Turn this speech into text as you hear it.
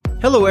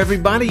Hello,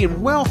 everybody, and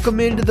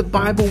welcome into the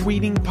Bible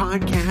Reading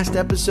Podcast,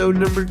 episode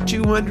number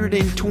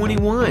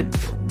 221.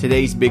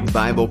 Today's big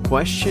Bible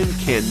question: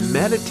 can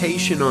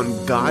meditation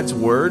on God's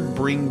Word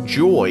bring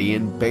joy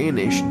and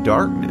banish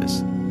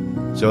darkness?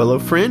 So, hello,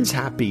 friends.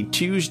 Happy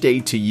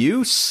Tuesday to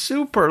you.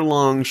 Super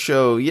long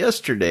show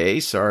yesterday.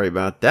 Sorry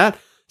about that.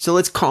 So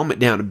let's calm it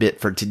down a bit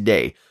for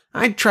today.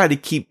 I try to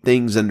keep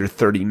things under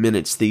 30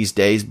 minutes these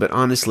days, but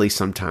honestly,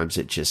 sometimes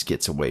it just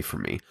gets away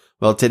from me.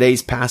 Well,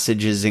 today's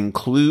passages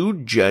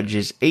include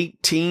Judges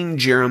 18,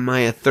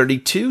 Jeremiah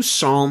 32,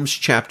 Psalms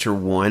chapter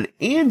 1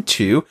 and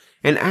 2,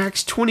 and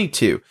Acts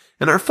 22.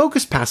 And our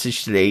focus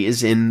passage today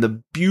is in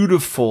the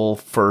beautiful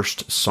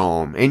first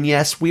Psalm. And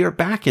yes, we are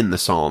back in the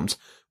Psalms.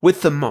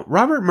 With the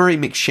Robert Murray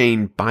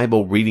M'Cheyne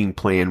Bible reading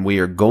plan we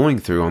are going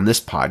through on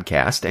this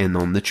podcast and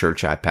on the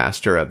church I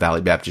pastor at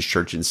Valley Baptist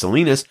Church in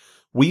Salinas,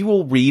 we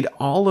will read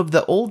all of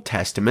the Old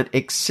Testament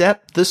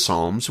except the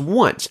Psalms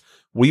once.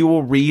 We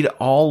will read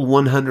all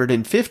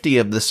 150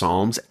 of the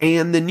Psalms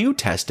and the New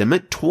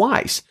Testament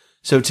twice.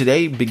 So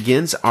today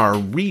begins our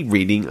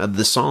rereading of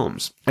the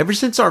Psalms. Ever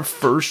since our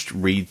first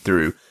read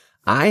through,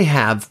 I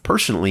have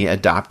personally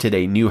adopted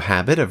a new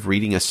habit of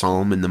reading a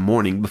psalm in the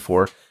morning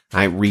before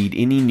I read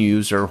any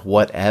news or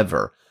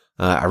whatever.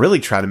 I really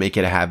try to make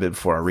it a habit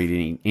before I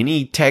read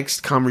any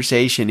text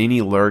conversation,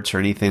 any alerts or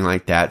anything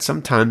like that.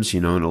 Sometimes,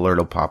 an alert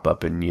will pop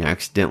up and you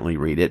accidentally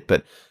read it,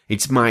 but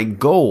it's my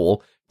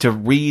goal to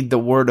read the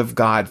Word of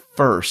God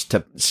first,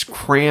 to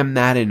cram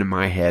that into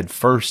my head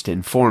first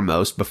and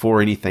foremost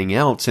before anything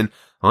else. And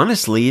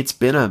honestly, it's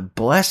been a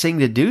blessing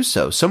to do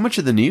so. So much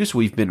of the news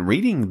we've been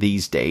reading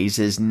these days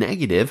is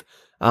negative.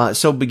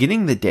 So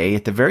beginning the day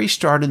at the very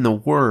start in the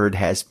Word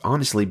has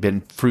honestly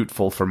been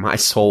fruitful for my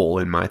soul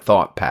and my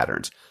thought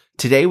patterns.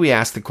 Today we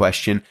ask the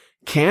question,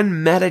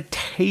 can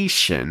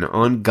meditation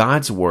on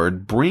God's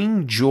Word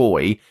bring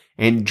joy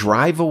and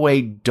drive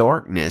away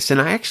darkness?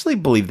 And I actually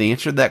believe the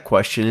answer to that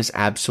question is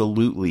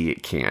absolutely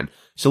it can.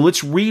 So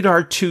let's read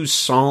our two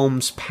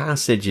Psalms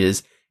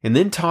passages and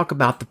then talk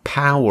about the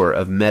power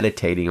of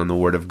meditating on the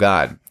Word of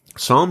God.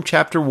 Psalm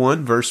chapter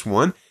 1, verse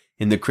 1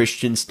 in the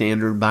Christian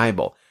Standard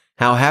Bible.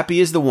 How happy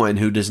is the one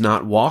who does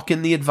not walk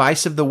in the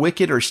advice of the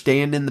wicked, or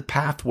stand in the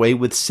pathway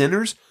with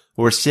sinners,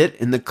 or sit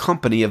in the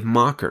company of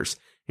mockers.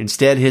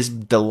 Instead, his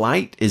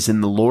delight is in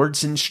the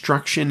Lord's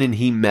instruction, and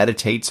he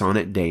meditates on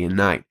it day and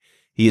night.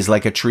 He is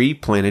like a tree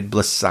planted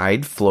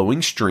beside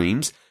flowing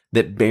streams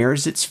that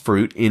bears its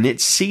fruit in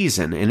its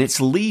season, and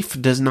its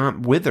leaf does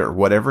not wither.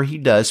 Whatever he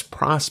does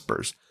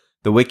prospers.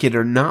 The wicked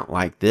are not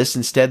like this.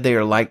 Instead, they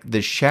are like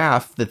the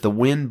chaff that the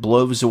wind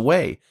blows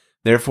away.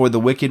 Therefore, the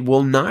wicked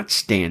will not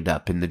stand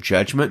up in the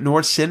judgment,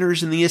 nor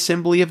sinners in the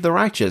assembly of the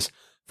righteous.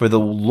 For the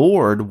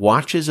Lord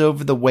watches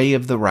over the way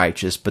of the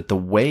righteous, but the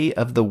way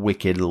of the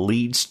wicked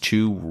leads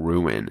to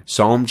ruin.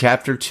 Psalm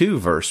chapter 2,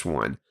 verse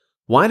 1.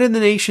 Why do the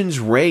nations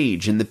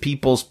rage and the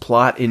peoples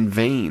plot in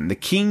vain? The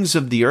kings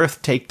of the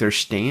earth take their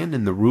stand,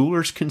 and the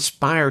rulers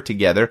conspire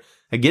together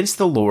against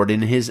the Lord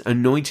and his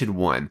anointed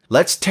one.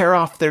 Let's tear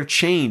off their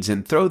chains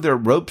and throw their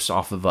ropes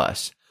off of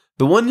us.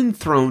 The one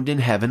enthroned in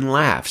heaven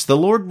laughs. The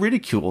Lord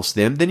ridicules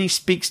them. Then he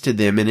speaks to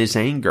them in his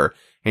anger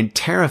and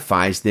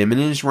terrifies them in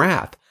his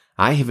wrath.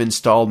 I have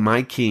installed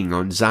my king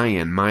on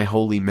Zion, my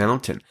holy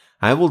mountain.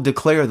 I will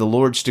declare the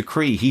Lord's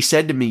decree. He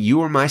said to me,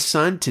 you are my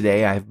son.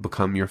 Today I have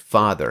become your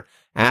father.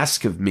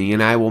 Ask of me,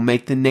 and I will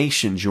make the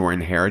nations your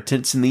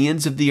inheritance and the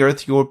ends of the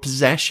earth your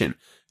possession.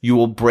 You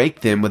will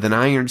break them with an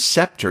iron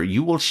scepter.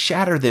 You will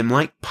shatter them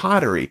like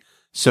pottery.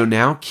 So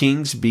now,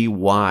 kings, be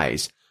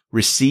wise.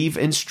 Receive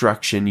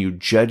instruction, you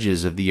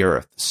judges of the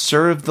earth.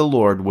 Serve the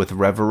Lord with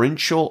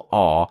reverential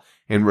awe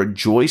and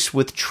rejoice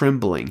with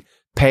trembling.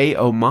 Pay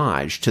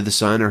homage to the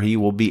Son, or he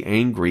will be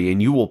angry,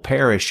 and you will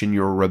perish in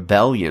your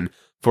rebellion,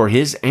 for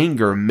his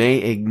anger may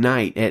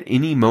ignite at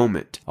any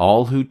moment.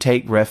 All who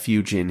take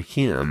refuge in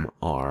him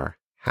are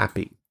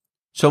happy.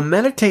 So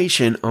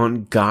meditation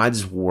on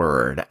God's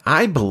Word,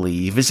 I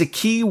believe, is a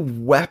key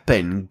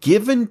weapon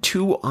given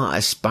to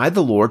us by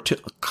the Lord to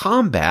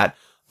combat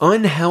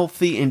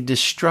unhealthy and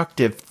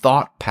destructive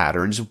thought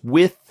patterns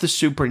with the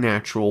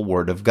supernatural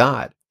Word of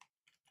God.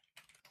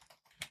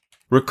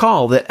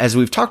 Recall that, as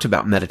we've talked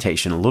about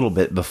meditation a little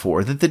bit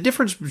before, that the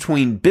difference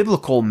between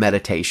biblical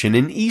meditation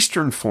and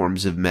Eastern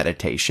forms of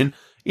meditation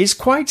is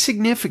quite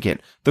significant.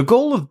 The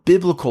goal of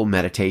biblical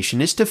meditation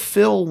is to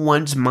fill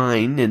one's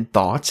mind and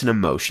thoughts and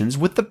emotions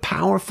with the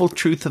powerful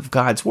truth of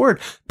God's Word.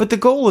 But the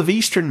goal of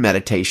Eastern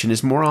meditation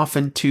is more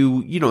often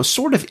to,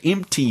 sort of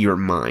empty your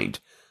mind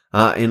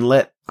and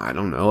let,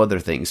 other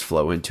things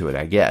flow into it,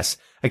 I guess.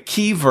 A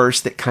key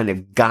verse that kind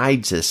of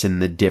guides us in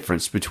the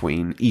difference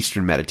between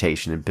Eastern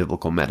meditation and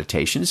biblical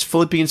meditation is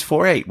Philippians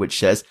 4:8, which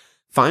says,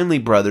 finally,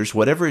 brothers,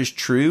 whatever is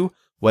true,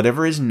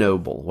 whatever is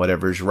noble,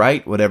 whatever is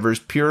right, whatever is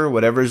pure,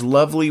 whatever is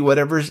lovely,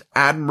 whatever is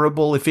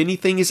admirable, if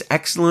anything is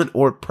excellent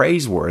or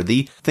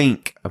praiseworthy,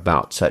 think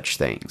about such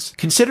things.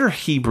 Consider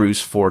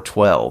Hebrews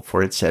 4:12,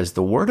 where it says,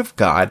 the Word of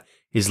God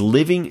is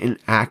living and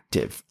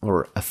active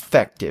or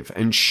effective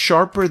and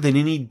sharper than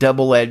any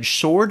double-edged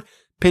sword,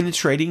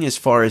 penetrating as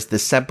far as the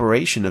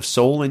separation of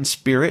soul and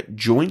spirit,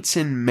 joints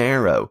and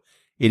marrow.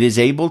 It is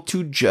able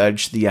to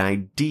judge the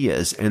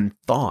ideas and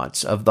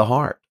thoughts of the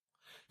heart.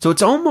 So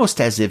it's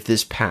almost as if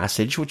this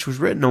passage, which was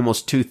written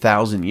almost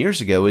 2,000 years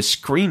ago, is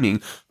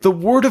screaming, the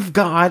Word of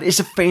God is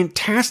a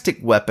fantastic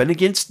weapon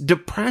against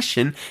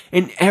depression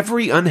and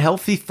every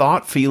unhealthy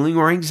thought, feeling,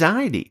 or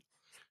anxiety.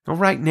 Now,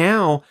 right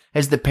now,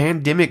 as the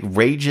pandemic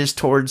rages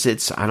towards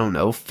its,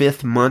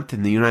 fifth month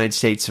in the United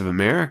States of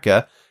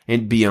America,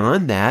 and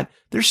beyond that,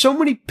 there's so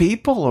many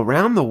people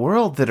around the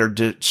world that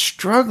are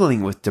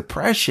struggling with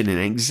depression and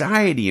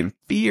anxiety and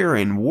fear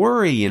and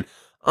worry and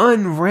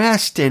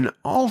unrest and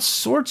all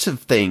sorts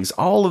of things,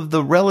 all of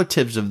the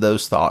relatives of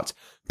those thoughts,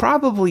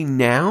 probably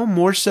now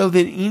more so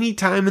than any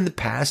time in the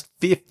past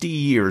 50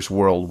 years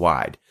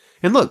worldwide.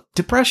 And look,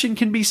 depression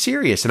can be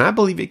serious, and I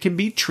believe it can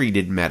be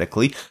treated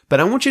medically,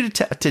 but I want you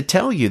to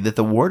tell you that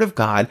the Word of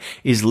God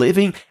is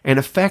living and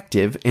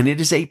effective, and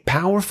it is a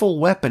powerful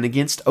weapon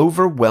against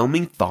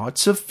overwhelming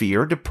thoughts of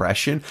fear,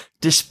 depression,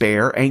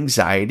 despair,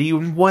 anxiety,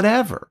 and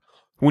whatever.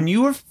 When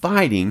you are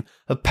fighting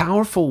a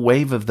powerful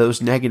wave of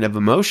those negative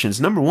emotions,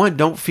 number one,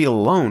 don't feel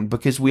alone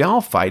because we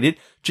all fight it.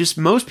 Just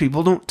most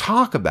people don't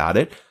talk about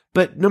it.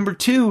 But number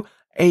two,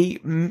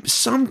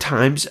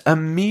 sometimes a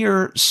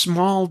mere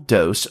small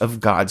dose of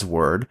God's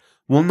Word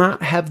will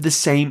not have the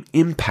same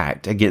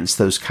impact against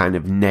those kind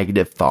of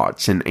negative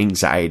thoughts and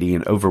anxiety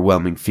and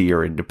overwhelming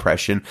fear and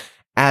depression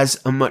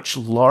as a much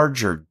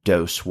larger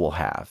dose will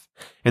have.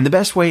 And the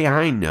best way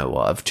I know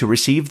of to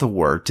receive the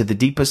Word to the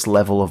deepest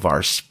level of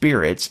our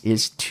spirits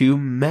is to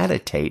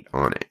meditate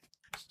on it.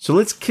 So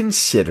let's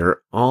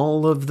consider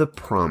all of the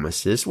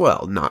promises.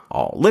 Well, not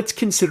all. Let's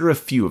consider a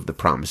few of the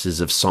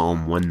promises of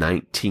Psalm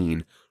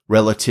 119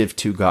 relative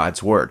to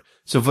God's Word.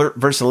 So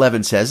verse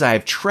 11 says, I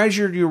have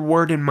treasured your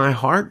word in my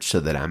heart so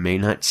that I may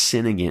not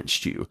sin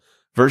against you.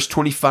 Verse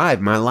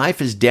 25, my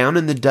life is down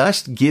in the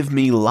dust. Give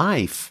me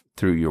life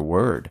through your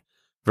word.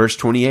 Verse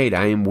 28,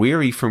 I am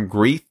weary from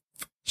grief.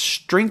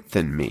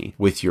 Strengthen me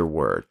with your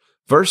word.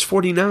 Verse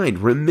 49,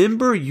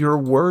 remember your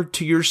word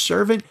to your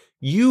servant.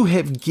 You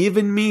have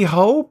given me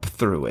hope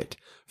through it.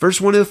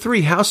 Verse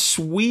 103, how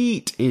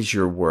sweet is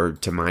your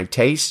word to my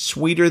taste,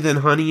 sweeter than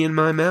honey in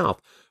my mouth.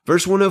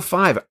 Verse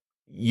 105,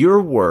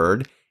 your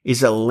word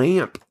is a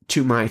lamp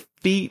to my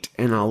feet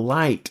and a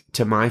light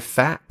to my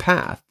fat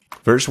path.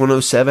 Verse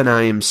 107,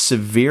 I am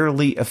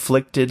severely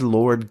afflicted.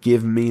 Lord,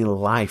 give me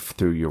life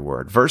through your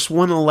word. Verse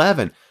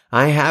 111,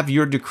 I have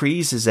your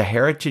decrees as a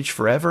heritage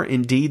forever.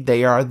 Indeed,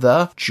 they are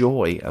the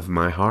joy of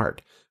my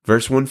heart.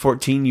 Verse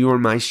 114, you are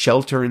my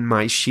shelter and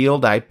my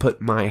shield. I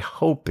put my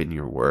hope in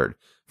your word.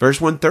 Verse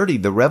 130,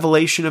 the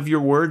revelation of your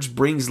words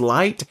brings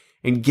light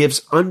and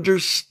gives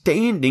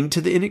understanding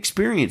to the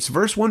inexperienced.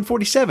 Verse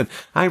 147,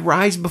 I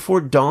rise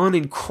before dawn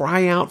and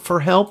cry out for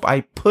help.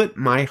 I put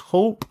my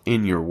hope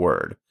in your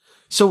word.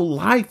 So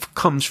life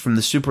comes from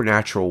the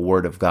supernatural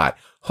word of God.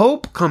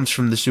 Hope comes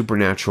from the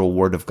supernatural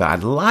word of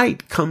God.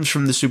 Light comes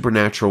from the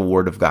supernatural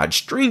word of God.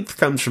 Strength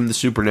comes from the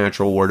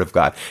supernatural word of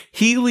God.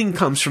 Healing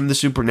comes from the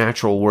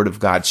supernatural word of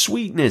God.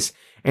 Sweetness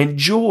and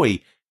joy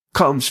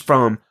comes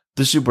from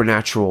the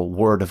supernatural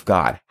word of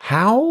God.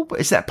 How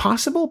is that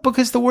possible?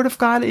 Because the word of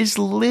God is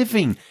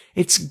living.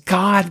 It's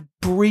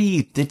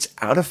God-breathed. It's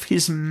out of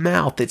his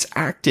mouth. It's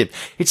active.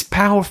 It's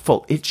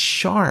powerful. It's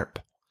sharp.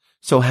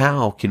 So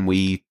how can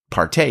we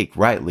partake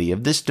rightly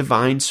of this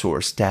divine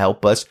source to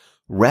help us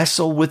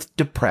wrestle with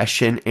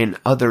depression and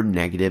other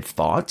negative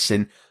thoughts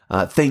and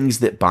things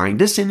that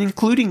bind us, and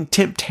including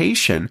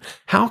temptation?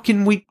 How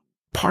can we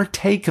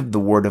partake of the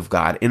Word of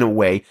God in a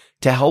way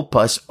to help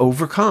us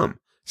overcome?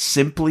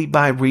 Simply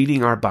by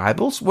reading our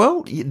Bibles?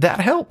 Well, that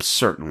helps,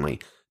 certainly.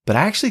 But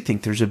I actually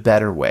think there's a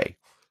better way.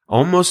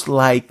 Almost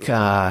like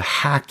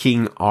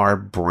hacking our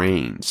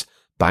brains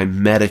by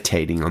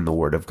meditating on the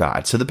Word of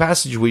God. So the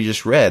passage we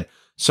just read,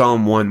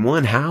 Psalm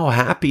 1:1, how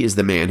happy is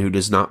the man who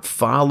does not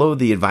follow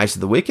the advice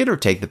of the wicked or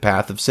take the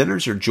path of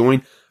sinners or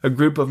join a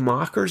group of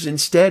mockers.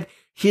 Instead,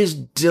 his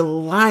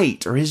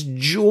delight or his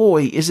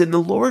joy is in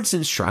the Lord's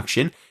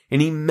instruction,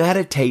 and he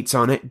meditates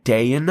on it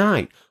day and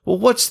night. Well,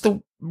 what's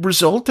the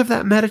result of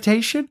that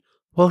meditation?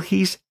 Well,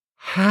 he's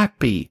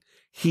happy.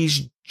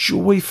 He's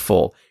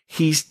joyful.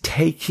 He's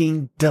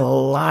taking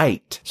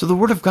delight. So the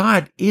Word of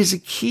God is a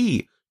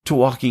key to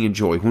walking in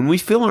joy. When we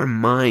fill our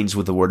minds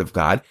with the Word of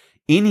God,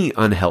 any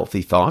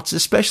unhealthy thoughts,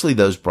 especially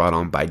those brought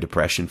on by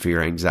depression,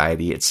 fear,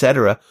 anxiety,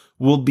 etc.,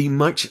 will be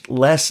much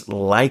less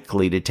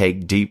likely to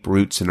take deep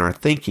roots in our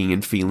thinking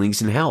and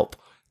feelings and help.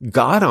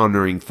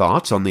 God-honoring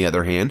thoughts, on the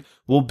other hand,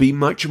 will be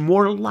much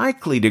more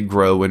likely to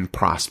grow and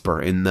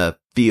prosper in the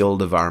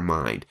field of our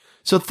mind.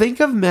 So think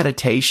of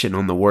meditation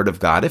on the Word of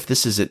God, if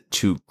this isn't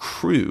too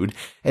crude,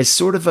 as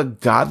sort of a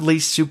godly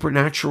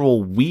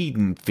supernatural weed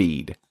and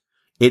feed.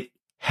 It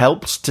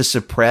helps to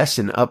suppress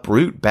and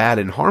uproot bad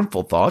and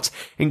harmful thoughts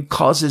and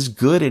causes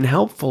good and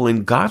helpful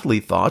and godly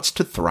thoughts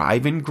to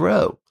thrive and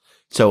grow.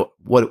 So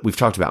we've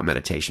talked about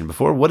meditation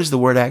before. What does the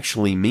word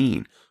actually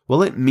mean?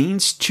 Well, it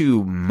means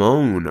to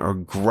moan or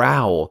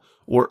growl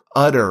or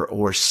utter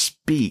or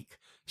speak.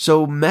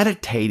 So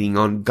meditating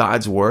on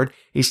God's word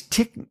is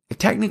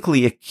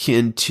technically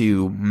akin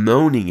to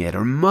moaning it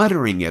or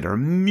muttering it or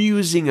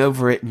musing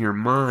over it in your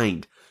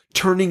mind,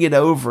 turning it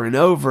over and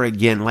over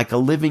again like a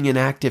living and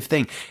active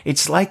thing.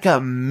 It's like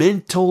a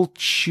mental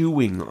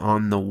chewing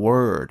on the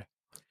word.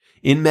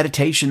 In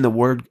meditation, the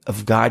word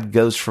of God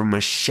goes from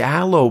a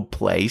shallow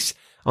place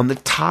on the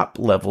top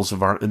levels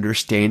of our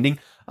understanding,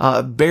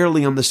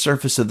 barely on the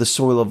surface of the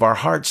soil of our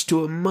hearts,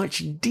 to a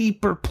much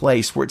deeper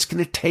place where it's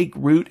going to take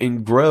root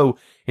and grow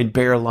and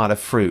bear a lot of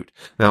fruit.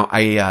 Now,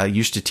 I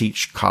used to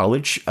teach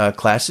college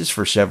classes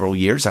for several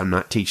years. I'm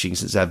not teaching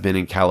since I've been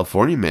in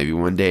California, maybe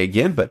one day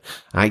again, but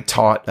I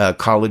taught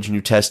college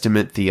New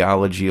Testament,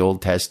 theology,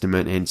 Old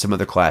Testament, and some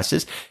other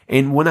classes.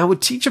 And when I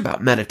would teach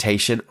about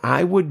meditation,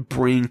 I would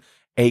bring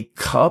a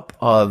clear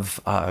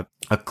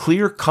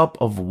cup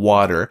of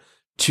water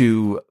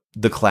to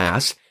the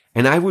class,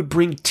 and I would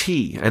bring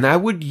tea, and I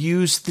would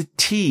use the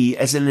tea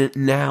as an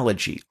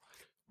analogy.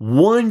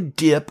 One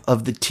dip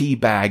of the tea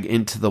bag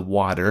into the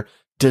water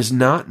does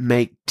not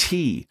make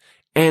tea,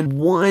 and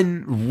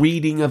one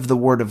reading of the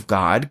Word of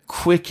God,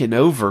 quick and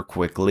over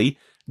quickly,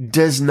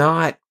 does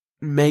not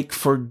make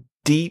for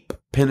deep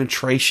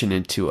penetration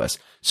into us.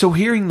 So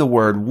hearing the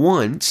Word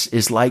once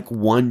is like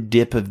one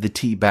dip of the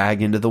tea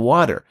bag into the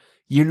water.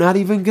 You're not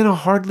even going to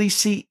hardly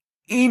see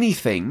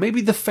anything,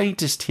 maybe the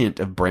faintest hint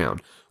of brown.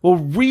 Well,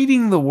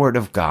 reading the Word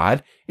of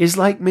God is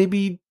like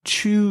maybe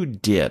 2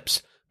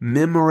 dips.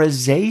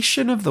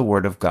 Memorization of the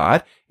Word of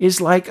God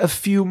is like a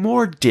few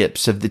more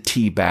dips of the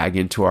tea bag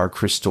into our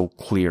crystal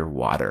clear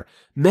water.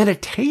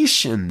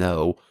 Meditation,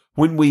 though,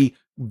 when we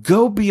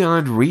go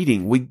beyond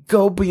reading, we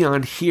go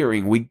beyond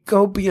hearing, we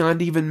go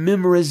beyond even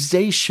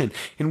memorization,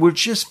 and we're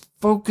just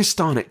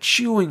focused on it,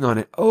 chewing on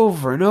it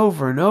over and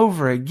over and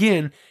over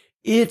again,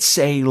 it's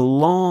a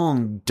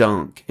long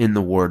dunk in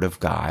the Word of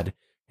God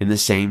in the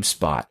same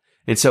spot.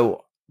 And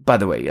so, by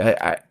the way,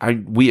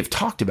 we have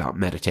talked about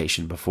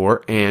meditation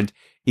before, and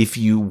if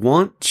you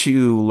want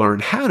to learn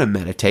how to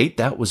meditate,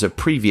 that was a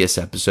previous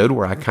episode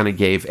where I kind of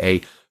gave a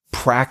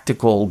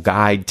practical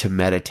guide to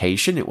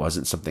meditation. It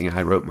wasn't something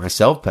I wrote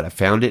myself, but I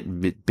found it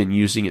and been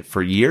using it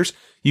for years.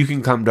 You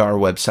can come to our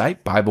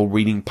website,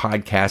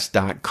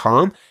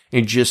 BibleReadingPodcast.com,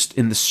 and just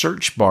in the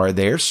search bar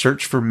there,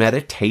 search for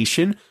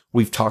meditation.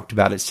 We've talked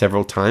about it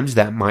several times.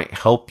 That might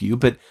help you.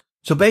 But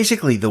so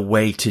basically the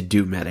way to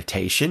do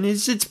meditation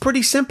is it's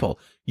pretty simple.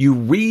 You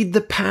read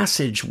the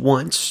passage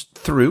once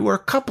through or a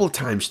couple of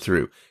times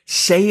through.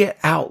 Say it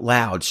out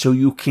loud so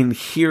you can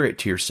hear it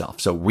to yourself.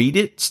 So read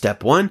it,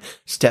 step 1.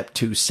 Step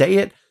 2, say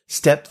it.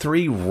 Step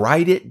 3,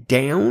 write it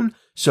down.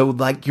 So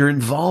like you're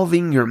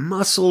involving your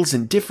muscles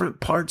and different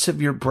parts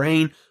of your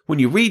brain. When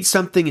you read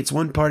something, it's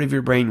one part of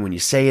your brain. When you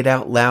say it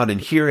out loud and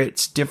hear it,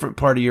 it's a different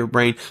part of your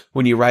brain.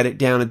 When you write it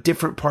down, a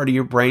different part of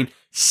your brain.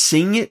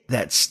 Sing it,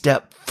 that's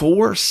step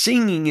 4.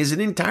 Singing is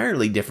an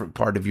entirely different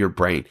part of your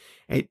brain.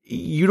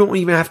 You don't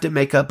even have to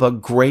make up a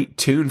great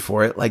tune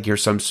for it like you're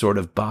some sort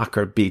of Bach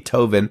or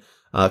Beethoven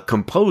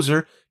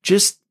composer.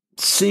 Just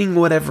sing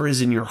whatever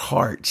is in your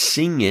heart.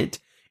 Sing it,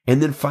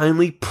 and then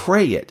finally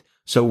pray it.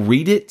 So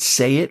read it,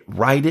 say it,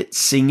 write it,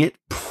 sing it,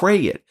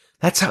 pray it.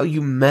 That's how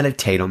you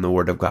meditate on the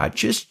Word of God.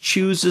 Just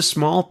choose a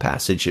small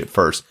passage at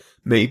first,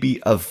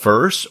 maybe a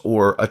verse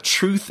or a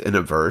truth in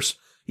a verse,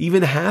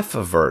 even half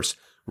a verse.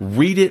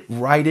 Read it,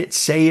 write it,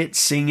 say it,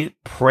 sing it,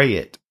 pray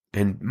it.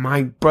 And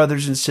my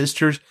brothers and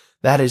sisters,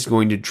 that is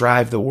going to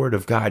drive the Word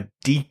of God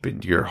deep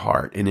into your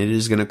heart, and it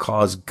is going to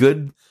cause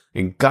good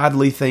and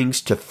godly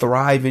things to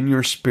thrive in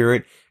your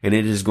spirit, and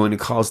it is going to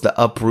cause the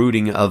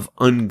uprooting of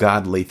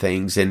ungodly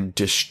things and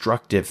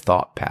destructive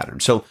thought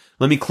patterns. So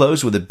let me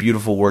close with a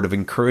beautiful word of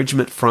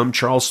encouragement from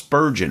Charles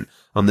Spurgeon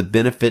on the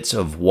benefits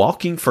of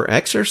walking for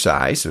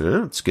exercise.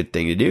 It's a good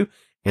thing to do,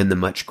 and the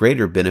much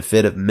greater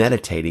benefit of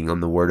meditating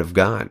on the Word of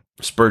God.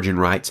 Spurgeon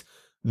writes,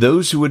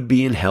 "Those who would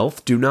be in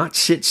health do not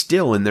sit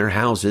still in their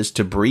houses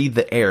to breathe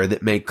the air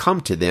that may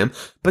come to them,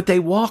 but they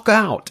walk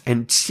out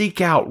and seek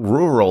out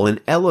rural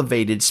and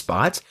elevated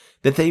spots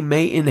that they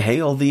may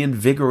inhale the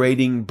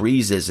invigorating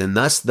breezes, and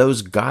thus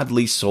those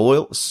godly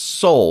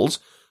souls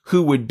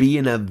who would be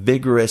in a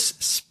vigorous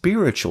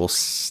spiritual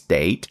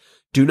state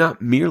do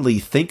not merely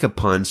think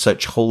upon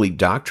such holy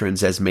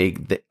doctrines as may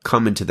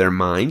come into their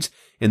minds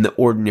in the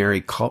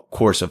ordinary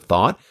course of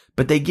thought,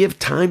 but they give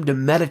time to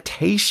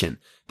meditation.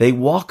 They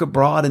walk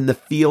abroad in the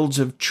fields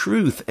of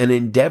truth and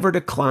endeavor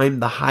to climb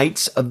the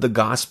heights of the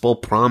gospel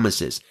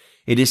promises.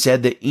 It is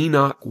said that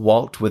Enoch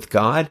walked with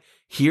God.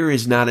 Here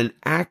is not an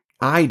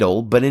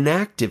idle, but an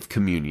active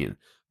communion.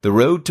 The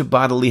road to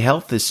bodily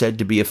health is said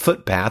to be a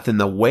footpath, and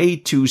the way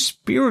to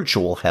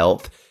spiritual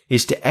health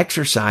is to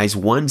exercise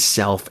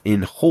oneself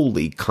in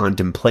holy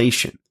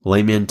contemplation." Well,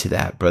 amen to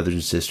that, brothers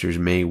and sisters.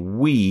 May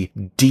we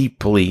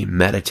deeply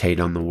meditate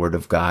on the Word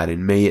of God,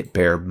 and may it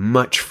bear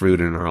much fruit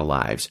in our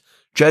lives.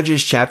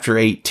 Judges chapter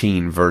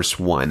 18, verse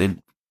 1,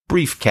 and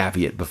brief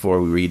caveat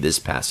before we read this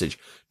passage.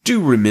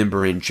 Do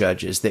remember in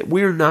Judges that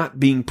we're not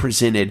being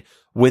presented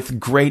with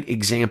great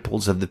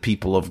examples of the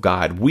people of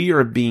God. We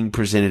are being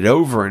presented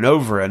over and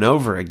over and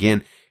over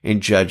again in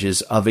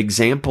Judges of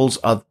examples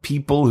of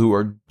people who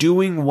are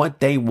doing what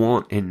they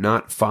want and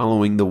not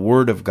following the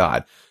word of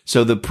God.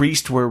 So the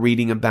priest we're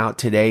reading about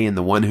today, and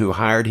the one who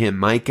hired him,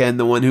 Micah, and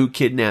the one who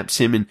kidnaps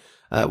him and,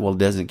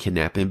 doesn't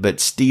kidnap him, but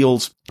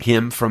steals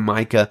him from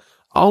Micah,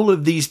 all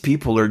of these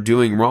people are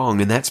doing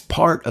wrong. And that's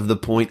part of the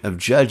point of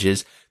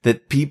Judges,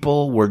 that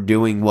people were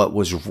doing what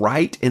was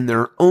right in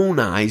their own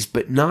eyes,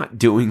 but not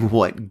doing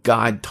what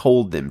God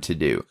told them to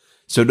do.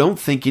 So don't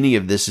think any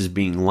of this is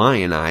being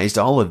lionized.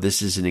 All of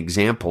this is an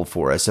example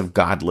for us of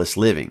godless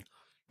living.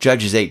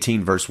 Judges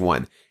 18 verse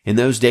 1. In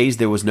those days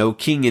there was no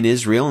king in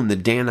Israel, and the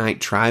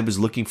Danite tribe was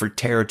looking for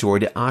territory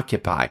to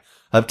occupy.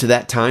 Up to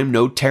that time,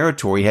 no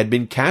territory had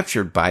been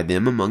captured by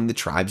them among the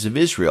tribes of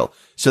Israel.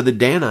 So the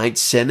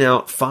Danites sent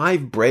out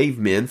 5 brave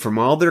men from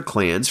all their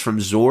clans, from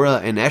Zorah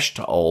and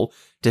Eshtaol,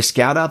 to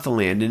scout out the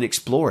land and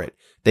explore it.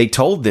 They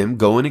told them,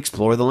 go and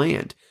explore the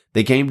land.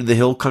 They came to the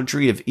hill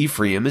country of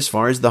Ephraim as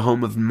far as the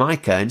home of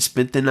Micah and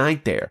spent the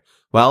night there.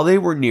 While they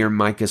were near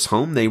Micah's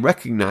home, they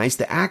recognized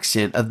the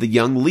accent of the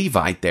young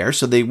Levite there,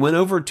 so they went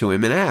over to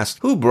him and asked,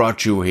 "Who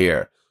brought you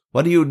here?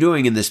 What are you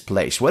doing in this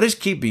place? What is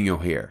keeping you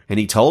here?" And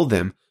he told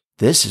them,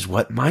 "This is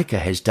what Micah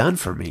has done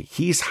for me.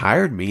 He's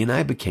hired me and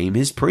I became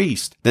his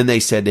priest." Then they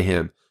said to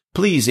him,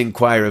 "Please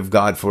inquire of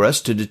God for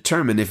us to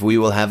determine if we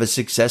will have a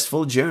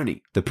successful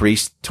journey." The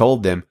priest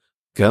told them,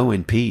 "Go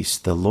in peace.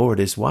 The Lord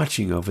is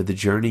watching over the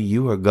journey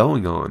you are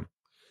going on."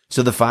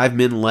 So the 5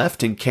 men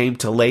left and came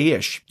to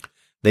Laish.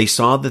 They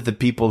saw that the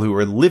people who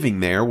were living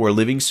there were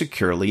living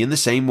securely in the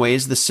same way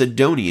as the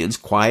Sidonians,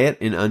 quiet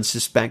and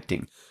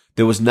unsuspecting.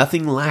 There was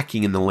nothing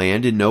lacking in the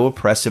land and no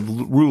oppressive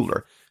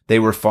ruler. They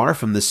were far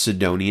from the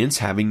Sidonians,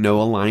 having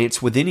no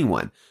alliance with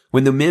anyone.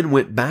 When the men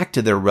went back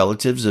to their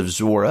relatives of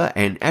Zorah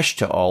and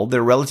Eshtaol,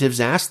 their relatives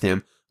asked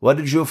them, "What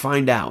did you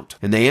find out?"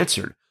 And they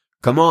answered,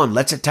 "Come on,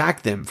 let's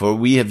attack them, for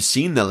we have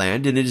seen the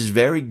land and it is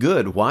very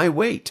good. Why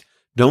wait?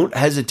 Don't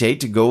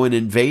hesitate to go and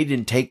invade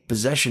and take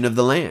possession of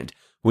the land.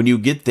 When you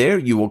get there,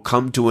 you will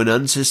come to an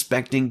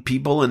unsuspecting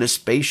people in a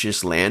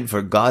spacious land,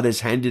 for God has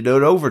handed it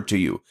over to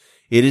you.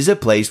 It is a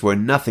place where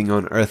nothing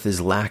on earth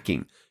is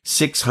lacking."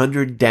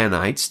 600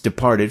 Danites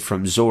departed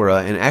from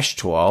Zorah and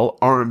Eshtaol,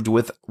 armed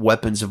with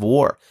weapons of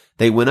war.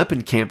 They went up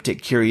and camped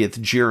at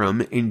Kiriath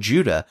Jearim in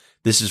Judah.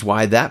 This is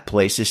why that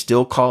place is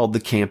still called the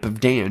Camp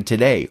of Dan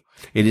today.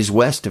 It is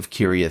west of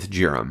Kiriath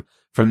Jearim.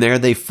 From there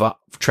they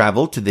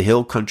traveled to the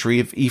hill country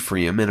of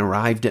Ephraim and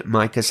arrived at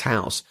Micah's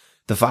house.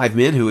 The 5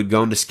 men who had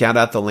gone to scout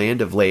out the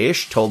land of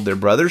Laish told their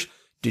brothers,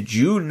 "Did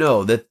you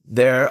know that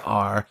there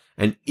are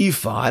an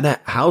ephod,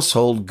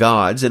 household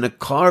gods, and a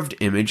carved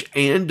image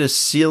and a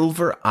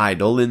silver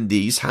idol in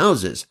these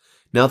houses?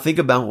 Now think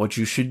about what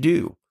you should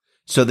do."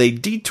 So they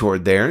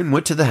detoured there and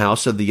went to the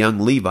house of the young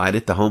Levite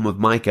at the home of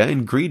Micah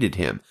and greeted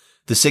him.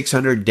 The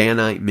 600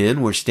 Danite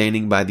men were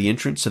standing by the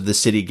entrance of the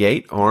city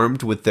gate,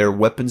 armed with their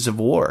weapons of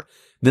war.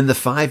 Then the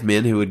 5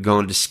 men who had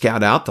gone to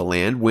scout out the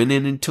land went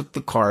in and took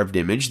the carved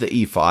image, the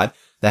ephod,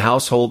 the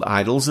household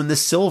idols, and the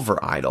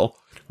silver idol,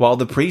 while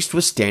the priest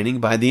was standing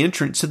by the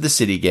entrance of the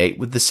city gate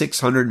with the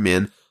 600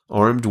 men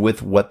armed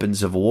with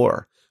weapons of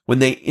war. When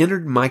they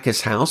entered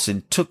Micah's house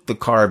and took the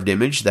carved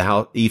image,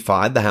 the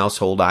ephod, the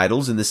household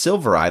idols, and the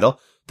silver idol,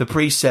 the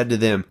priest said to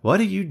them, "What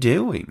are you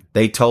doing?"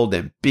 They told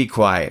him, "Be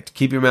quiet,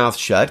 keep your mouth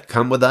shut,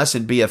 come with us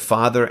and be a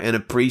father and a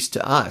priest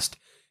to us.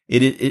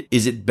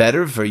 Is it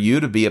better for you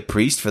to be a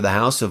priest for the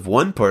house of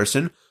one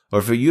person,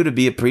 or for you to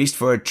be a priest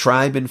for a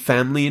tribe and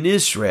family in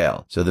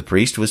Israel?" So the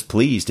priest was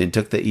pleased and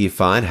took the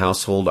ephod,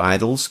 household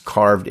idols,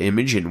 carved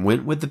image, and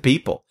went with the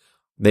people.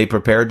 They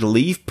prepared to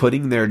leave,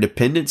 putting their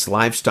dependents,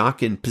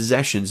 livestock, and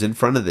possessions in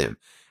front of them.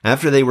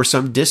 After they were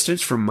some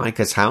distance from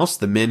Micah's house,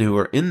 the men who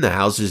were in the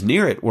houses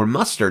near it were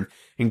mustered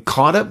and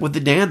caught up with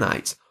the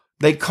Danites.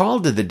 They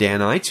called to the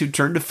Danites, who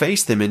turned to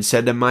face them and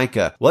said to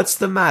Micah, "What's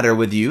the matter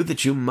with you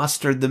that you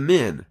mustered the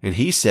men?" And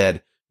he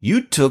said,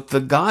 "You took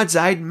the gods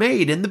I'd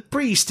made and the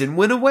priest and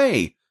went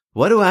away.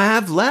 What do I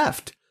have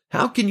left?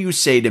 How can you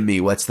say to me,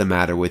 'What's the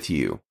matter with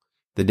you'?"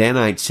 The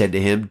Danites said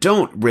to him,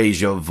 "Don't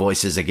raise your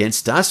voices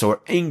against us,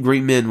 or angry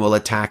men will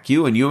attack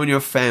you, and you and your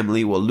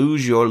family will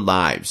lose your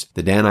lives."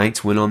 The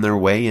Danites went on their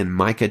way, and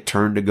Micah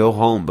turned to go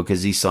home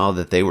because he saw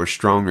that they were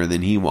stronger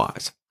than he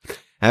was.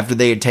 After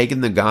they had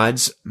taken the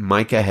gods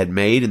Micah had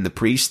made and the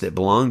priests that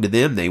belonged to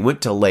them, they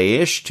went to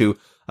Laish, to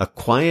a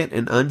quiet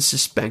and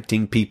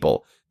unsuspecting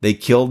people. They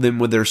killed them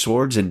with their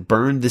swords and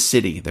burned the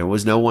city. There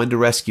was no one to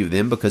rescue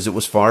them because it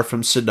was far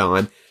from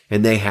Sidon,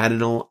 and they had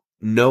no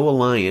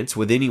alliance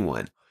with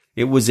anyone.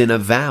 It was in a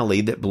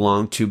valley that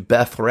belonged to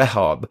Beth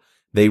Rehob.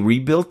 They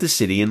rebuilt the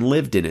city and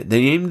lived in it.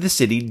 They named the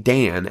city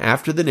Dan,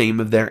 after the name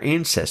of their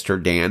ancestor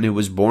Dan, who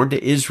was born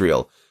to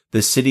Israel.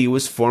 The city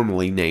was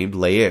formerly named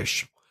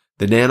Laish.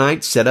 The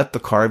Danites set up the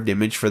carved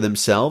image for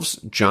themselves.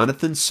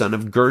 Jonathan, son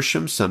of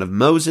Gershom, son of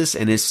Moses,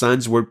 and his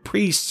sons were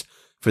priests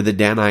for the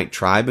Danite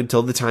tribe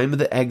until the time of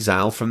the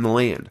exile from the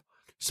land.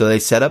 So they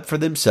set up for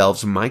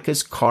themselves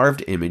Micah's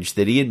carved image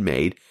that he had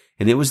made,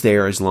 and it was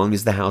there as long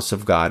as the house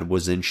of God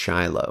was in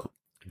Shiloh.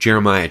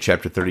 Jeremiah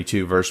chapter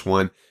 32, verse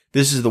 1.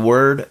 This is the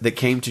word that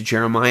came to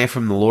Jeremiah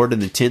from the Lord in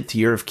the 10th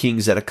year of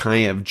King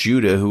Zedekiah of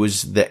Judah,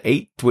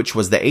 which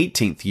was the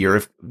 18th year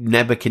of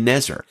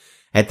Nebuchadnezzar.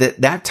 At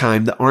that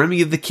time, the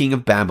army of the king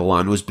of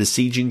Babylon was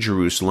besieging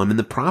Jerusalem, and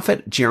the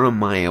prophet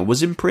Jeremiah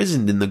was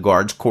imprisoned in the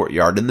guard's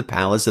courtyard in the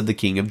palace of the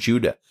king of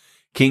Judah.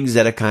 King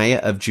Zedekiah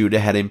of Judah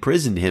had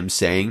imprisoned him,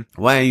 saying,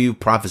 "Why are you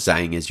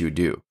prophesying as you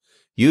do?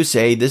 You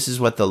say, 'This is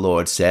what the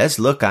Lord says.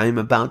 Look, I am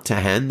about to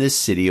hand this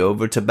city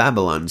over to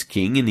Babylon's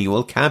king, and he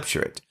will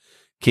capture it.'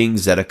 King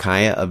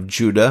Zedekiah of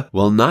Judah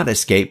will not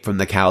escape from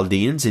the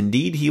Chaldeans.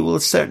 Indeed, he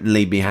will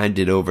certainly be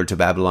handed over to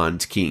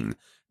Babylon's king.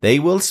 They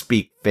will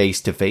speak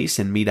face to face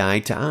and meet eye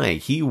to eye.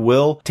 He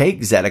will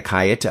take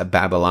Zedekiah to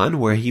Babylon,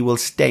 where he will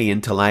stay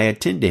until I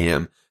attend to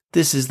him.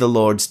 This is the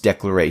Lord's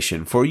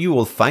declaration, for you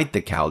will fight the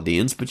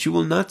Chaldeans, but you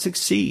will not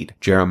succeed."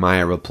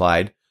 Jeremiah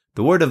replied,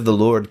 "The word of the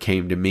Lord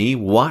came to me.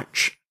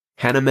 Watch,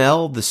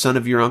 Hanamel, the son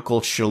of your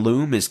uncle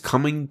Shallum, is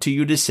coming to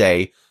you to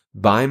say,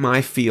 'Buy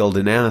my field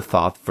in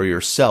Anathoth for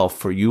yourself,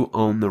 for you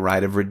own the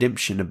right of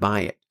redemption to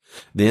buy it.'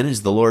 Then,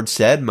 as the Lord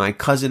said, my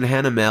cousin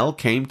Hanamel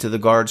came to the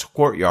guard's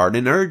courtyard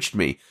and urged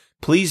me,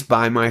 'Please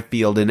buy my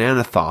field in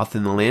Anathoth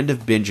in the land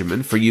of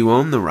Benjamin, for you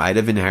own the right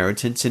of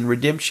inheritance and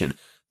redemption.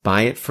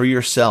 Buy it for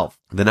yourself.'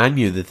 Then I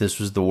knew that this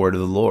was the word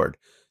of the Lord.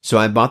 So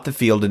I bought the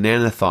field in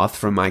Anathoth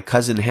from my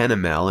cousin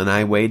Hanamel, and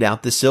I weighed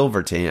out the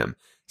silver to him,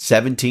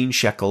 17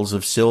 shekels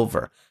of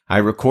silver. I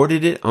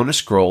recorded it on a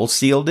scroll,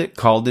 sealed it,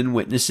 called in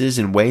witnesses,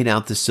 and weighed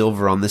out the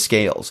silver on the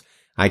scales.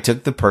 I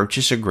took the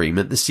purchase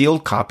agreement, the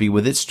sealed copy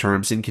with its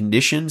terms and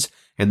conditions,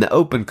 and the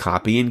open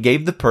copy, and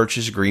gave the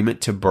purchase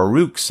agreement to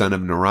Baruch, son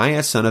of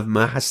Neriah, son of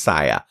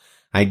Maaseiah.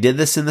 I did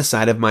this in the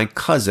sight of my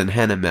cousin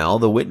Hanamel,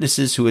 the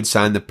witnesses who had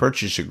signed the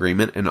purchase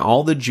agreement, and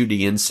all the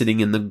Judeans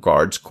sitting in the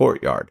guard's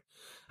courtyard.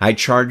 I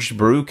charged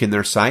Baruch in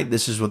their sight,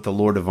 'This is what the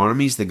Lord of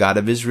armies, the God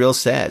of Israel,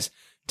 says.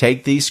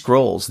 Take these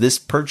scrolls, this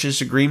purchase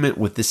agreement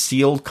with the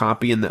sealed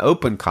copy and the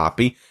open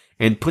copy,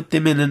 and put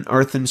them in an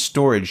earthen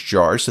storage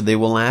jar so they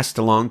will last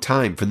a long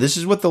time. For this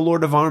is what the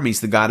Lord of armies,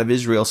 the God of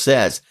Israel,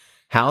 says.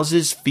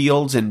 Houses,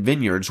 fields, and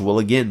vineyards will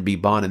again be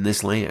bought in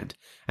this land.'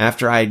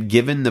 After I had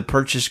given the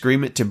purchase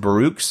agreement to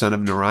Baruch, son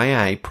of Neriah,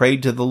 I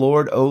prayed to the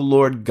Lord, 'O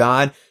Lord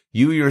God,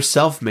 you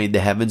yourself made the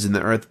heavens and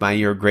the earth by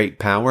your great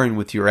power and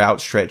with your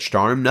outstretched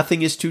arm.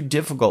 Nothing is too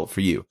difficult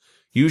for you.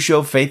 You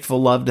show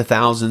faithful love to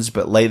thousands,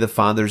 but lay the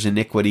father's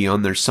iniquity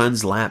on their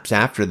sons' laps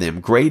after them.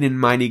 Great and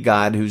mighty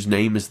God, whose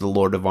name is the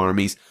Lord of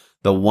armies,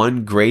 the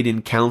one great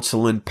in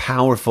counsel and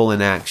powerful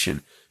in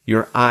action.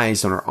 Your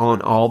eyes are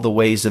on all the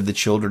ways of the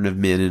children of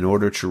men in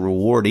order to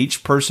reward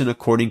each person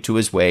according to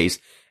his ways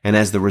and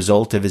as the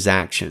result of his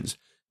actions.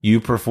 You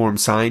perform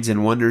signs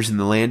and wonders in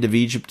the land of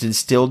Egypt and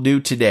still do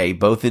today,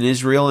 both in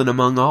Israel and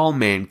among all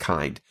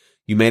mankind.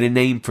 You made a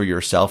name for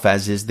yourself,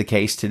 as is the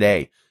case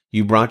today.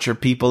 You brought your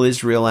people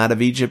Israel out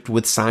of Egypt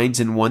with signs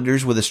and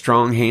wonders, with a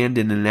strong hand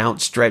and an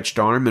outstretched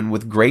arm, and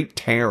with great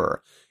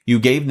terror. You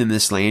gave them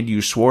this land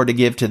you swore to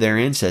give to their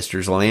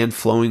ancestors, a land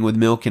flowing with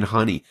milk and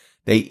honey.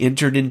 They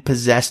entered and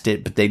possessed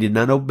it, but they did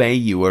not obey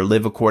you or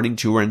live according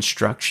to your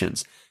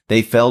instructions.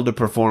 They failed to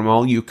perform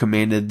all you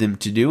commanded them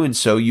to do, and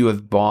so you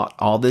have brought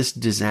all this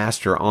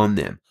disaster on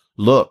them.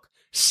 Look,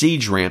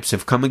 siege ramps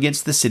have come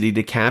against the city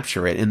to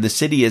capture it, and the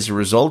city, as a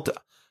result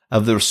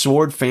of the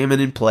sword,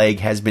 famine, and plague,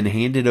 has been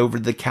handed over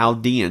to the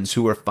Chaldeans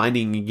who are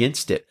fighting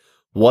against it.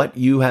 What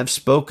you have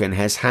spoken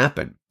has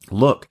happened.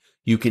 Look,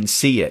 you can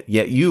see it.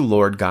 Yet you,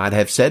 Lord God,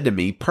 have said to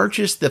me,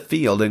 purchase the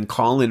field and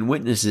call in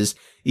witnesses,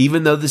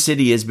 even though the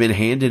city has been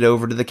handed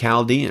over to the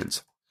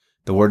Chaldeans.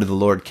 The word of the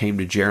Lord came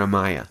to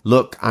Jeremiah.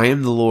 Look, I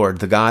am the Lord,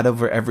 the God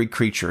over every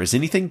creature. Is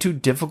anything too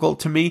difficult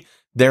to me?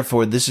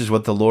 Therefore, this is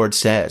what the Lord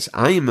says.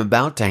 I am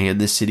about to hand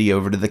this city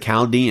over to the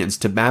Chaldeans,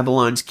 to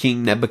Babylon's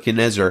king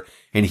Nebuchadnezzar,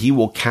 and he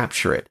will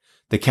capture it.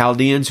 The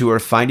Chaldeans who are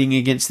fighting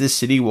against this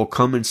city will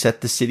come and set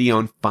the city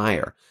on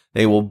fire.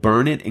 They will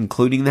burn it,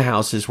 including the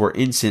houses where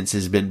incense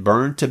has been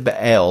burned to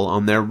Baal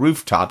on their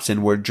rooftops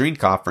and where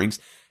drink offerings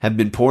have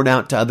been poured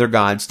out to other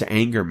gods to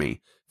anger me.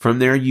 From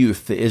their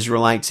youth, the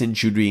Israelites and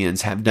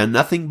Judeans have done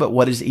nothing but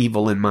what is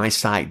evil in my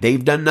sight.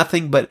 They've done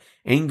nothing but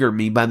anger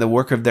me by the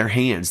work of their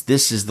hands.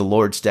 This is the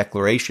Lord's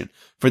declaration.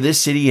 For this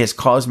city has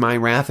caused my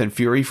wrath and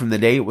fury from the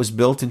day it was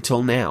built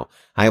until now.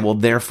 I will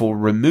therefore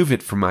remove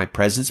it from my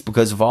presence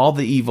because of all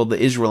the evil the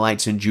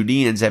Israelites and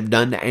Judeans have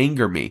done to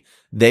anger me.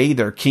 They,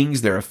 their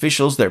kings, their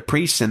officials, their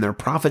priests, and their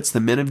prophets, the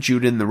men of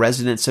Judah and the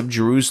residents of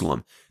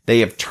Jerusalem. They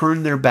have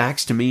turned their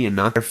backs to me and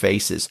not their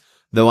faces.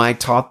 Though I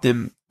taught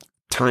them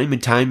time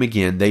and time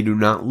again, they do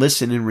not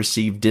listen and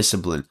receive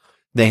discipline.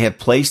 They have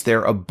placed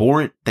their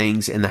abhorrent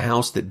things in the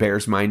house that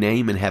bears my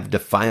name and have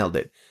defiled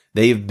it.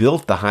 They have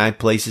built the high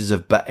places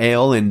of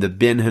Baal in the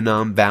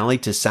Ben-Hinnom Valley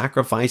to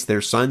sacrifice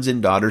their sons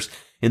and daughters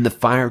in the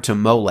fire to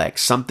Molech,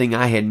 something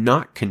I had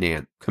not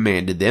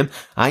commanded them.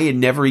 I had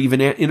never even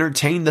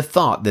entertained the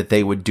thought that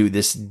they would do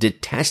this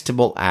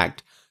detestable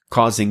act,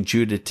 causing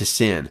Judah to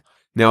sin.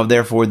 Now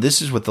therefore,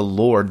 this is what the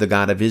Lord, the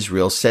God of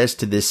Israel, says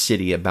to this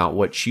city about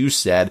what you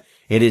said.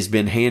 It has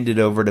been handed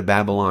over to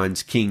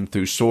Babylon's king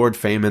through sword,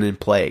 famine, and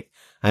plague.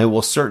 I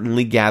will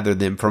certainly gather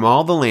them from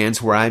all the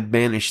lands where I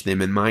banished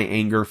them in my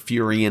anger,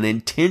 fury, and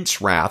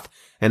intense wrath,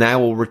 and I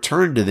will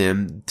return to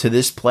them to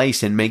this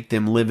place and make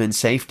them live in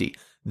safety.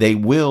 They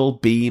will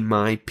be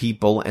my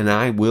people, and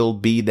I will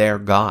be their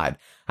God.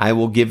 I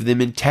will give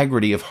them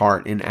integrity of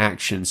heart and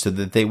action so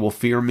that they will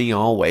fear me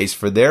always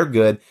for their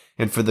good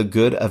and for the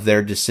good of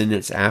their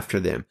descendants after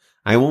them.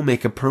 I will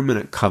make a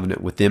permanent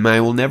covenant with them. I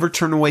will never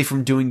turn away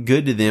from doing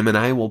good to them, and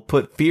I will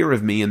put fear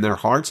of me in their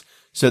hearts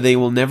so they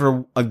will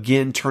never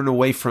again turn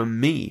away from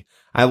me.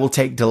 I will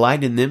take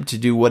delight in them to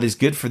do what is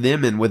good for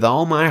them, and with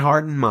all my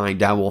heart and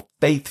mind I will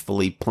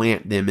faithfully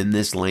plant them in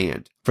this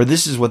land. For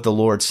this is what the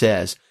Lord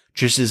says,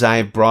 just as I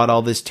have brought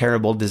all this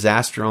terrible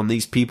disaster on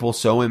these people,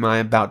 so am I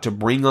about to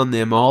bring on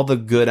them all the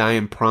good I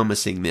am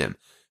promising them.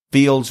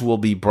 Fields will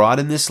be brought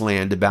in this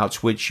land about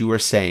which you are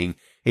saying,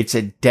 it's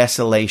a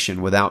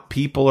desolation without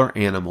people or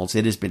animals.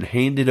 It has been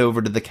handed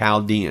over to the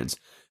Chaldeans.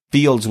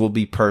 Fields will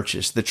be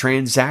purchased, the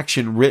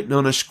transaction written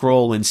on a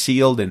scroll and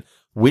sealed, and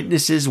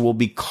witnesses will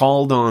be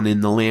called on in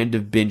the land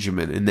of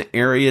Benjamin, in the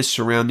areas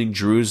surrounding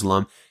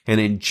Jerusalem,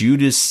 and in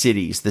Judah's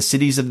cities, the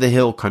cities of the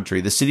hill country,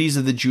 the cities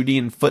of the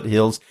Judean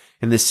foothills,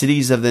 and the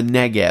cities of the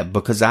Negeb,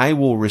 because I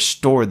will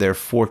restore their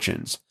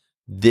fortunes.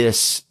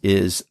 This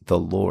is the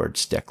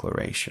Lord's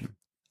declaration.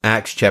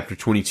 Acts chapter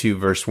 22,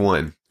 verse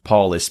 1.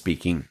 Paul is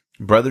speaking.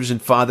 Brothers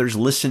and fathers,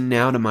 listen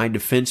now to my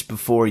defense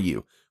before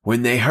you.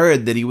 When they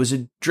heard that he was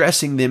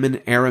addressing them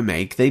in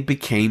Aramaic, they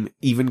became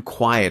even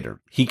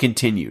quieter. He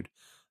continued,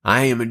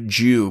 I am a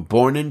Jew,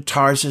 born in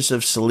Tarsus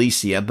of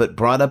Cilicia, but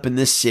brought up in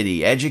this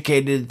city,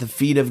 educated at the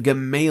feet of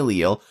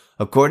Gamaliel,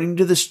 according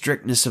to the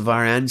strictness of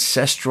our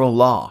ancestral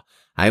law.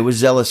 I was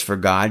zealous for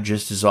God,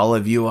 just as all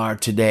of you are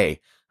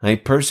today. I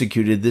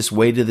persecuted this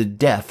way to the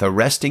death,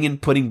 arresting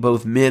and putting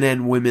both men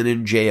and women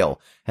in jail,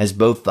 as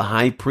both the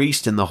high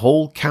priest and the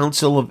whole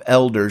council of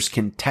elders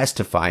can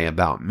testify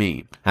about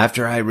me.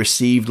 After I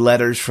received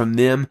letters from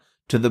them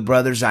to the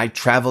brothers, I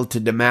traveled to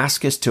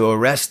Damascus to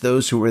arrest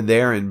those who were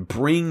there and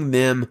bring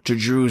them to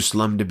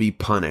Jerusalem to be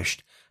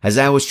punished. As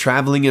I was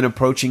traveling and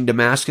approaching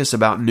Damascus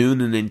about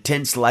noon, an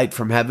intense light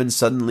from heaven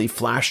suddenly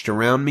flashed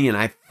around me, and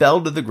I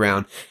fell to the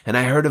ground, and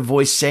I heard a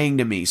voice saying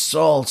to me,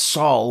 Saul,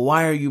 Saul,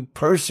 why are you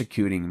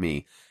persecuting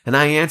me? And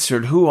I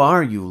answered, Who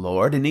are you,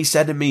 Lord? And he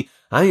said to me,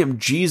 I am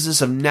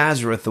Jesus of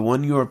Nazareth, the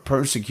one you are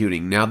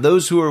persecuting. Now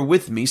those who were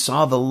with me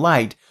saw the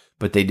light,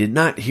 but they did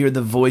not hear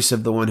the voice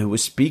of the one who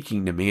was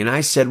speaking to me. And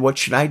I said, What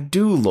should I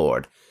do,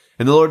 Lord?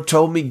 And the Lord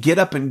told me, Get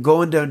up and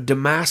go into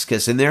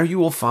Damascus, and there you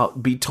will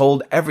be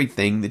told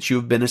everything that you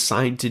have been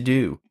assigned to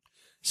do.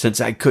 Since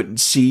I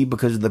couldn't see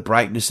because of the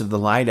brightness of the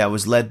light, I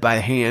was led by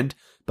the hand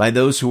by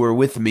those who were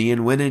with me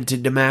and went into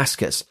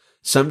Damascus.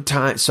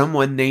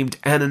 Someone named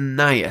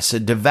Ananias, a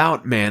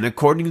devout man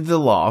according to the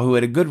law, who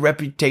had a good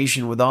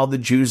reputation with all the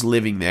Jews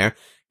living there,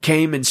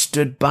 came and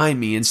stood by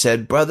me and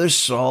said, Brother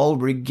Saul,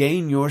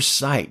 regain your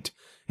sight.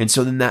 And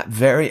so in that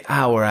very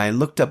hour I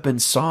looked up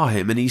and saw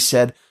him, and he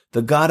said,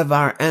 The God of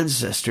our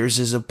ancestors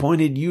has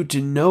appointed you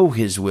to know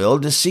his will,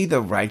 to see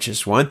the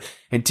righteous one,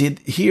 and to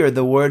hear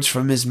the words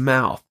from his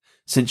mouth,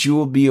 since you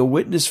will be a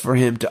witness for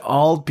him to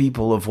all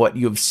people of what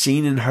you have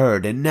seen and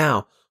heard. And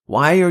now,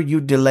 why are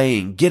you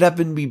delaying? Get up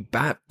and be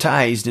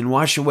baptized and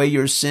wash away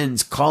your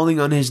sins, calling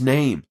on his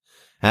name.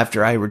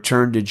 After I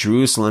returned to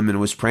Jerusalem and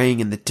was praying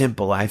in the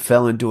temple, I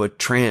fell into a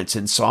trance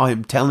and saw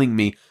him telling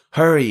me,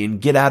 Hurry and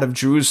get out of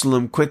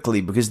Jerusalem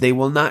quickly, because they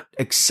will not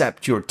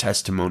accept your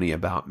testimony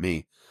about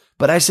me.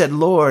 But I said,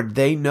 Lord,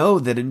 they know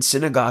that in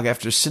synagogue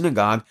after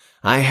synagogue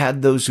I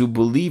had those who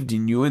believed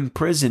in you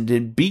imprisoned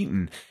and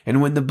beaten.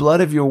 And when the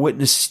blood of your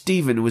witness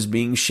Stephen was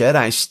being shed,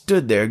 I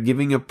stood there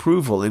giving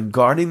approval and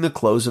guarding the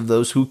clothes of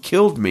those who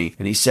killed me.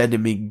 And he said to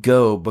me,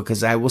 Go,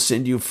 because I will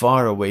send you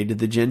far away to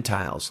the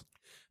Gentiles.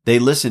 They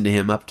listened to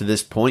him up to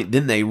this point.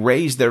 Then they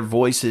raised their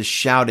voices,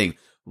 shouting,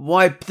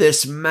 Wipe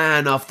this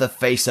man off the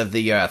face of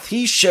the earth.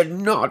 He should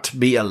not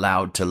be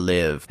allowed to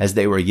live. As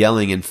they were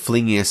yelling and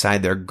flinging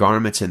aside their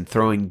garments and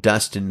throwing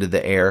dust into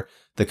the air,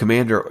 the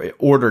commander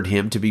ordered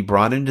him to be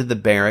brought into the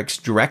barracks,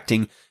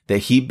 directing that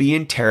he be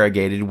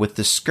interrogated with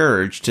the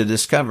scourge to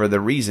discover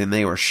the reason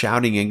they were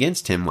shouting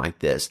against him like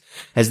this.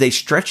 As they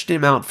stretched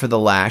him out for the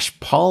lash,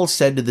 Paul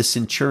said to the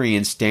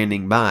centurion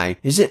standing by,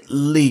 Is it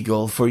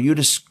legal for you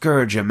to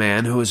scourge a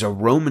man who is a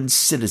Roman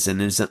citizen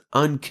and is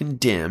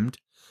uncondemned?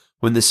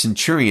 When the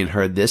centurion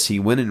heard this, he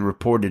went and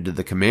reported to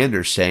the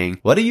commander, saying,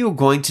 What are you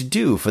going to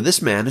do? For this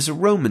man is a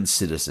Roman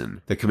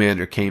citizen. The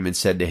commander came and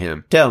said to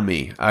him, Tell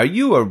me, are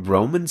you a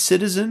Roman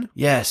citizen?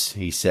 Yes,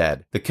 he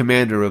said. The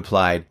commander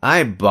replied,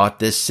 I bought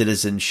this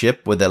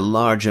citizenship with a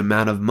large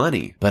amount of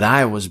money. But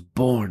I was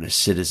born a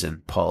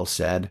citizen, Paul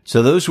said.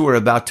 So those who were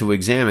about to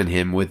examine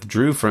him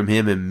withdrew from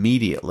him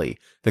immediately.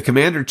 The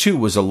commander too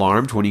was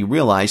alarmed when he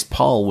realized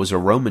Paul was a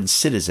Roman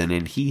citizen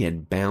and he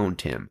had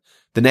bound him.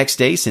 The next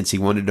day, since he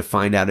wanted to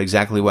find out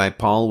exactly why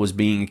Paul was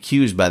being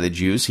accused by the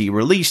Jews, he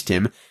released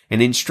him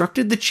and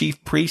instructed the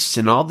chief priests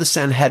and all the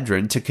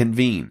Sanhedrin to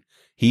convene.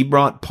 He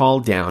brought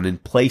Paul down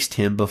and placed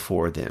him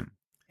before them.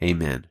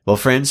 Amen. Well,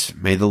 friends,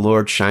 may the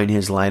Lord shine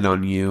his light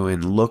on you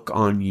and look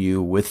on you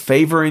with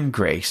favor and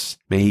grace.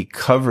 May he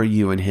cover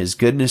you in his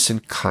goodness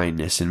and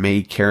kindness, and may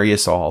he carry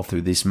us all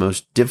through these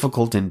most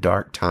difficult and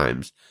dark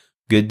times.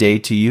 Good day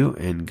to you,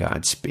 and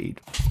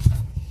Godspeed.